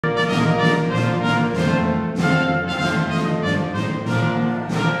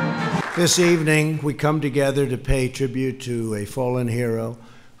This evening, we come together to pay tribute to a fallen hero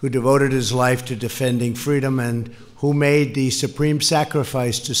who devoted his life to defending freedom and who made the supreme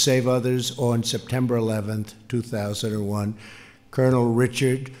sacrifice to save others on September 11th, 2001, Colonel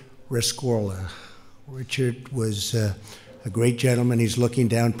Richard Rescorla. Richard was a great gentleman. He's looking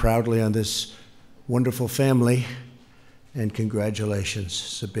down proudly on this wonderful family, and congratulations.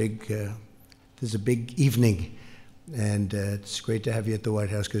 This is a big evening, and it's great to have you at the White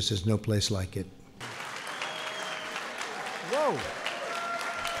House because there's no place like it. Whoa.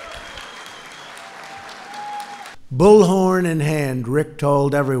 Bullhorn in hand, Rick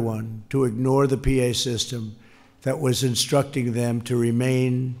told everyone to ignore the PA system that was instructing them to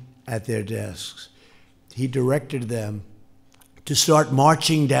remain at their desks. He directed them to start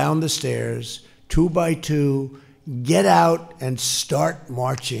marching down the stairs, 2 by 2, get out and start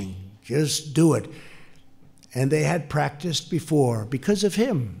marching. Just do it. And they had practiced before. Because of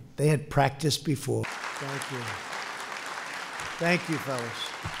him, they had practiced before. Thank you. Thank you, fellas.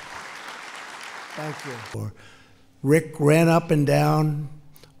 Thank you. Rick ran up and down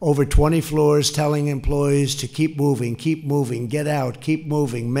over 20 floors telling employees to keep moving, get out, keep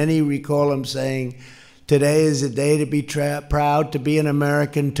moving. Many recall him saying, "Today is a day to be proud to be an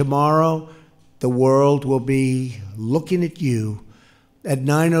American. Tomorrow, the world will be looking at you." At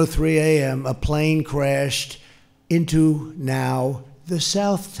 9:03 a.m., a plane crashed into now the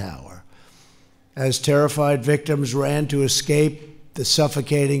South Tower. As terrified victims ran to escape the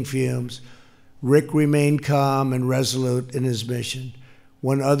suffocating fumes, Rick remained calm and resolute in his mission.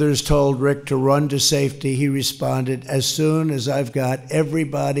 When others told Rick to run to safety, he responded, "As soon as I've got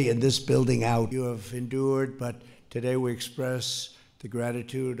everybody in this building out." You have endured, but today we express the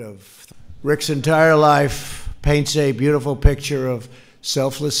gratitude of Rick's entire life paints a beautiful picture of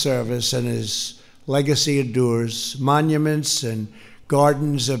selfless service, and his legacy endures. Monuments and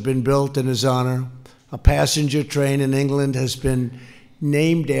gardens have been built in his honor. A passenger train in England has been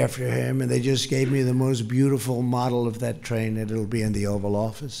named after him, and they just gave me the most beautiful model of that train, and it'll be in the Oval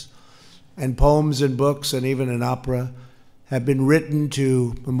Office. And poems and books and even an opera have been written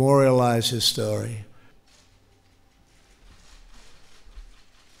to memorialize his story.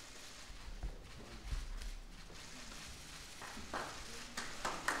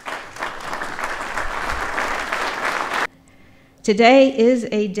 Today is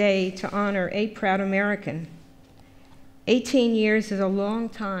a day to honor a proud American. 18 years is a long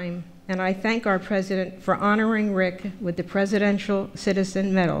time, and I thank our president for honoring Rick with the Presidential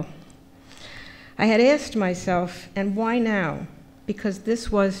Citizen Medal. I had asked myself, and why now? Because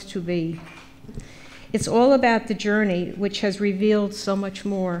this was to be. It's all about the journey, which has revealed so much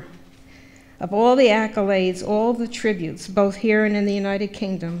more. Of all the accolades, all the tributes, both here and in the United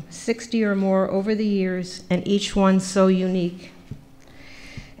Kingdom, 60 or more over the years, and each one so unique.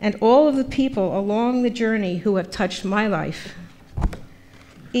 And all of the people along the journey who have touched my life.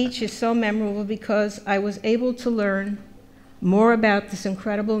 Each is so memorable because I was able to learn more about this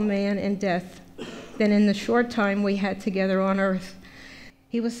incredible man in death than in the short time we had together on earth.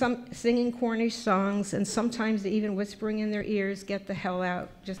 He was singing Cornish songs and sometimes even whispering in their ears, "Get the hell out."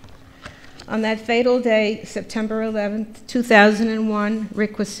 On that fatal day, September 11th, 2001,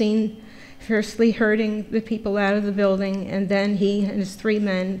 Rick was seen firstly herding the people out of the building, and then he and his 3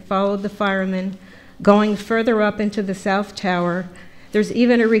 men followed the firemen, going further up into the South Tower. There's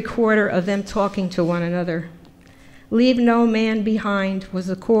even a recorder of them talking to one another. "Leave no man behind" was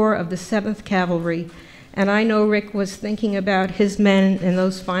the core of the 7th Cavalry, and I know Rick was thinking about his men in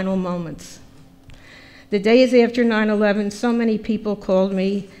those final moments. The days after 9/11, so many people called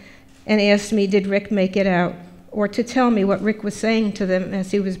me and asked me, did Rick make it out? Or to tell me what Rick was saying to them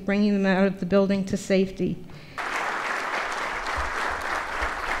as he was bringing them out of the building to safety.